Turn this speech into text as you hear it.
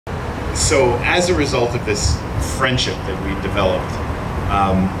So as a result of this friendship that we developed,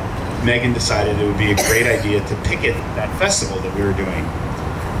 Megan decided it would be a great idea to picket that festival that we were doing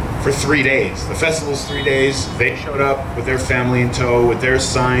for 3 days. The festival's 3 days. They showed up with their family in tow, with their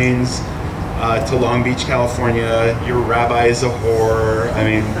signs to Long Beach, California. Your rabbi is a whore. I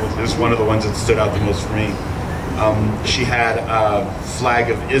mean, it was one of the ones that stood out the most for me. She had a flag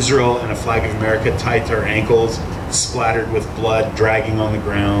of Israel and a flag of America tied to her ankles, splattered with blood, dragging on the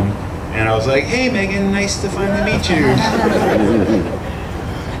ground. And I was like, hey, Megan, nice to finally meet you.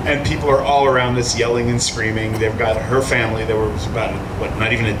 And people are all around us yelling and screaming. They've got her family. There was about, what,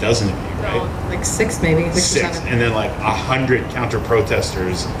 not even a dozen of you, right? Like 6 maybe. 6. And then like 100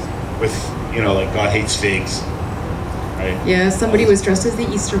 counter-protesters with, you know, like God hates figs, right? Yeah, somebody was dressed as the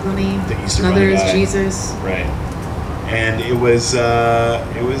Easter Bunny. The Easter Another Bunny is guy. Jesus. Right. And it was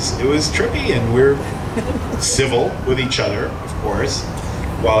trippy, and we're civil with each other, of course,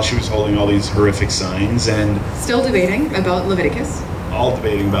 while she was holding all these horrific signs and still debating about Leviticus. All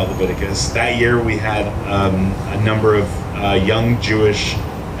debating about Leviticus. That year we had a number of young Jewish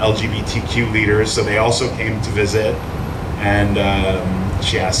LGBTQ leaders, so they also came to visit, and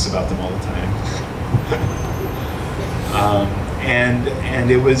she asks about them all the time. And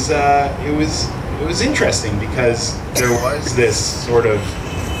it was interesting because there was this sort of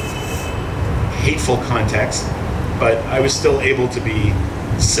hateful context, but I was still able to be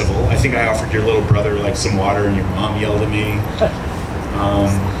civil. I think I offered your little brother like some water, and your mom yelled at me.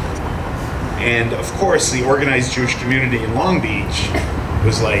 And of course, the organized Jewish community in Long Beach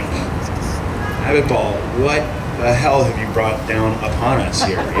was like, Abitbol, what the hell have you brought down upon us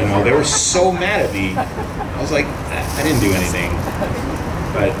here? You know, they were so mad at me. I was like, I didn't do anything,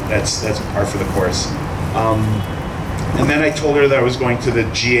 but that's par for the course. And then I told her that I was going to the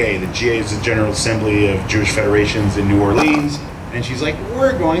GA. The GA is the General Assembly of Jewish Federations in New Orleans. And she's like,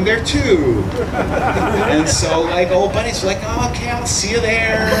 we're going there too. And so like old buddies were like, oh, okay, I'll see you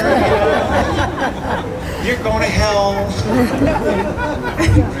there. You're going to hell.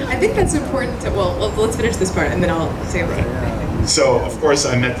 I think that's important to, well, let's finish this part and then I'll say about it. So of course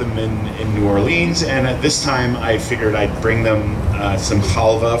I met them in New Orleans, and at this time I figured I'd bring them some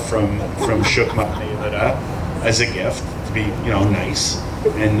halva from Shuk Ma'avera as a gift to be, you know, nice.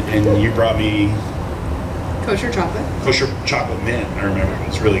 And you brought me kosher chocolate. Kosher chocolate mint, I remember. It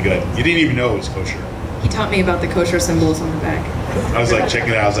was really good. You didn't even know it was kosher. He taught me about the kosher symbols on the back. I was like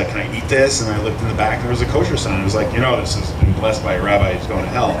checking it out. I was like, can I eat this? And I looked in the back and there was a kosher sign. I was like, you know, this has been blessed by a rabbi who's going to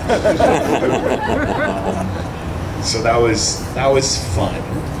hell. So that was fun.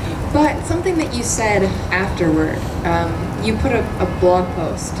 But something that you said afterward, you put a blog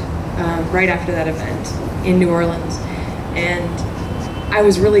post right after that event in New Orleans, and I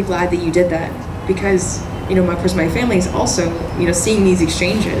was really glad that you did that because, you know, my family is also, you know, seeing these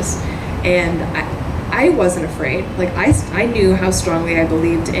exchanges, and I wasn't afraid. Like I knew how strongly I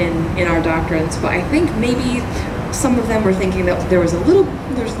believed in our doctrines, but I think maybe some of them were thinking that there's a little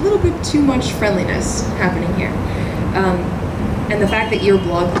bit too much friendliness happening here. And the fact that your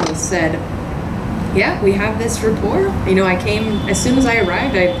blog post said, yeah, we have this rapport. You know, I came, as soon as I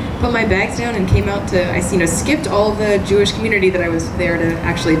arrived, I put my bags down and came out to, skipped all the Jewish community that I was there to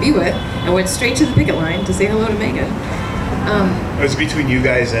actually be with, and went straight to the picket line to say hello to Megan. It was between you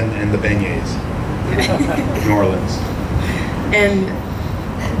guys and the beignets of New Orleans.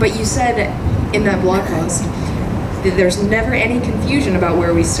 But you said in that blog post that there's never any confusion about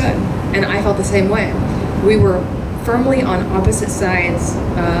where we stood, and I felt the same way. We were firmly on opposite sides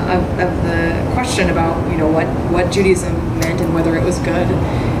of the question about, you know, what Judaism meant and whether it was good,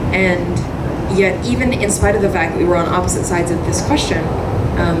 and yet even in spite of the fact that we were on opposite sides of this question,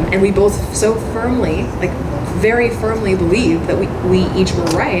 and we both so firmly, like very firmly believed that we each were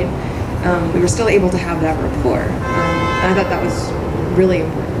right, we were still able to have that rapport, and I thought that was really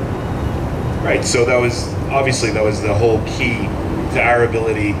important. Right, so that was the whole key to our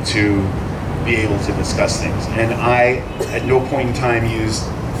ability to be able to discuss things. And I, at no point in time, used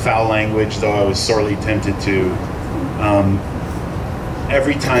foul language, though I was sorely tempted to.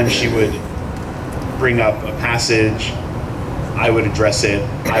 Every time she would bring up a passage, I would address it.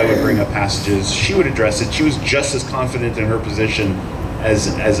 I would bring up passages. She would address it. She was just as confident in her position as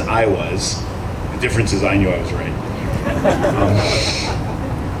I was. The difference is I knew I was right.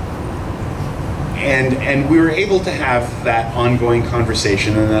 And we were able to have that ongoing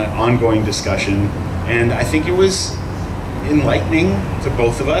conversation and that ongoing discussion, and I think it was enlightening to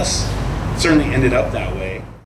both of us. It certainly ended up that way.